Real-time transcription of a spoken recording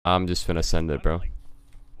I'm just finna send it, bro.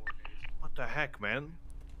 What the heck, man?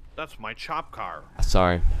 That's my chop car.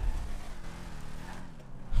 Sorry.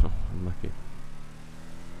 I'm lucky.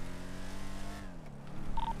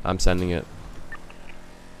 I'm sending it.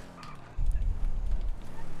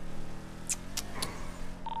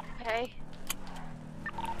 Okay.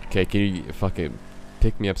 Okay, can you fucking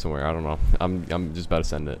pick me up somewhere? I don't know. I'm just about to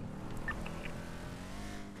send it.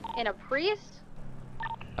 In a Prius?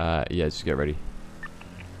 Yeah, just get ready.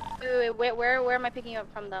 Wait, where am I picking you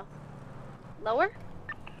up from though? Lower?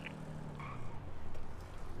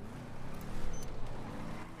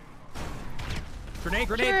 Grenade!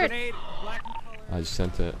 Sure. Grenade! Black and color. I just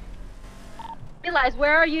sent it. Realize,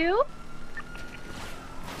 where are you?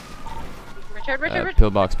 Richard.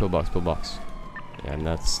 Pillbox. Yeah, and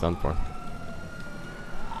that's done for. In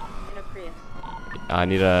a Prius. I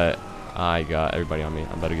need a. I got everybody on me.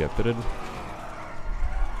 I'm about to get fitted.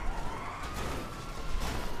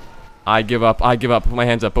 I give up. Put my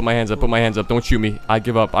hands up. Don't shoot me. I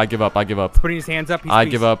give up. Putting his hands up. I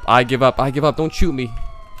give up. Don't shoot me.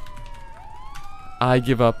 I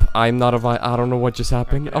give up. I'm not a I don't know what just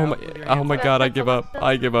happened. Oh my god, I give up. All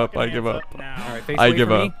right, face away from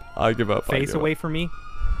me. I give up. Face away from me.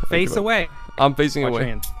 Face away. I'm facing Watch your away.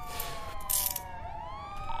 hands.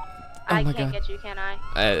 I can't get you, can I?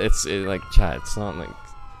 It's like chat. It's not like